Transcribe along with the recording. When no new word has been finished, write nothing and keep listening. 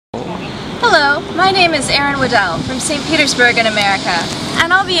Hello, my name is Erin Waddell from St. Petersburg in America,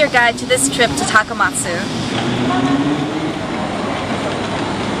 and I'll be your guide to this trip to Takamatsu.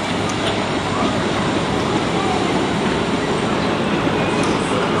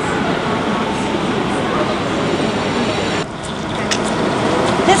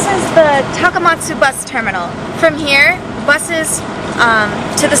 This is the Takamatsu bus terminal. From here, buses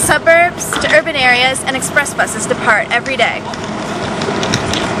to the suburbs, to urban areas, and express buses depart every day.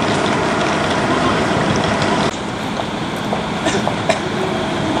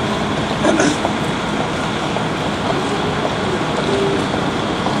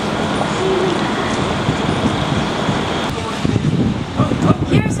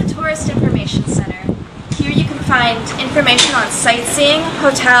 Here's a tourist information center. Here you can find information on sightseeing,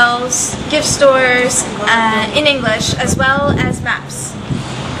 hotels, gift stores, in English, as well as maps.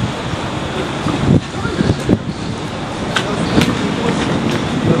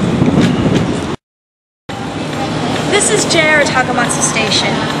 This is JR Takamatsu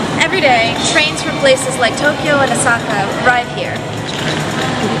Station. Every day, trains from places like Tokyo and Osaka arrive here.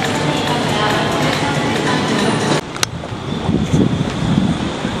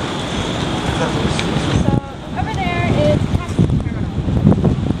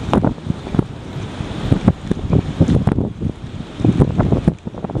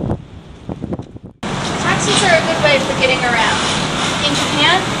 Taxis are a good way for getting around. In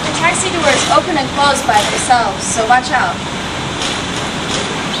Japan, the taxi doors open and close by themselves, so watch out.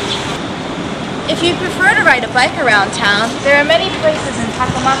 If you prefer to ride a bike around town, there are many places in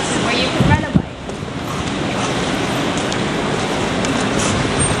Takamatsu where you can rent a bike.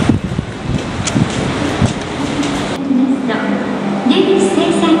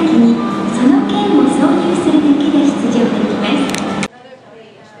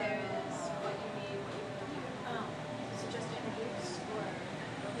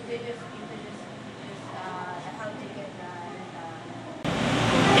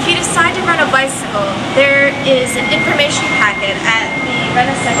 If you decide to rent a bicycle, there is an information packet at the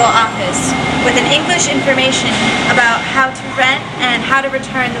Rent-A-Cycle office with an English information about how to rent and how to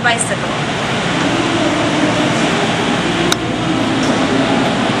return the bicycle.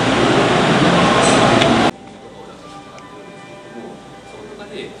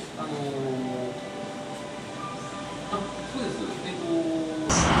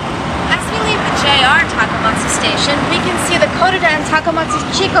 JR Takamatsu Station, we can see the Kododan Takamatsu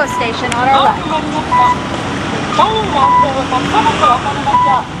Chico Station on our left.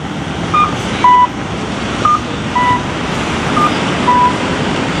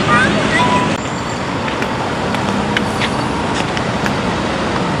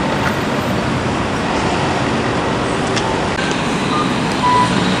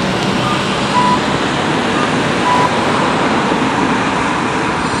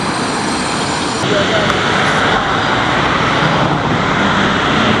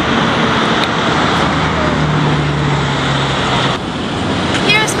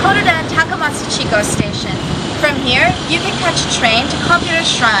 Here's Kododan Takamatsu Chico Station. From here, you can catch a train to Computer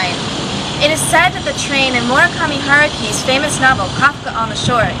Shrine. It is said that the train in Murakami Haruki's famous novel Kafka on the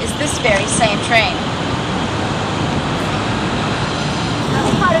Shore is this very same train.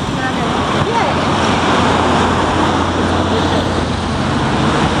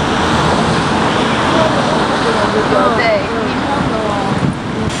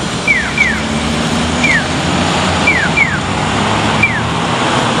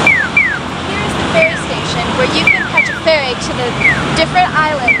 Where you can catch a ferry to the different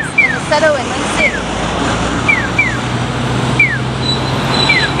islands in the Seto Inland Sea.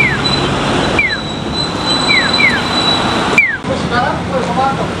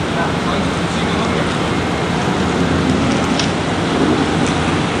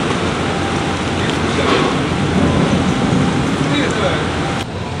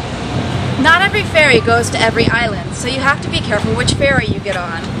 Not every ferry goes to every island, so you have to be careful which ferry you get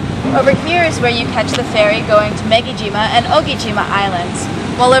on. Over here is where you catch the ferry going to Megijima and Ogijima Islands,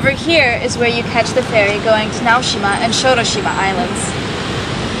 while over here is where you catch the ferry going to Naoshima and Shodoshima Islands.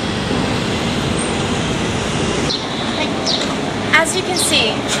 As you can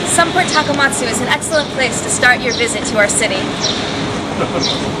see, Sunport Takamatsu is an excellent place to start your visit to our city.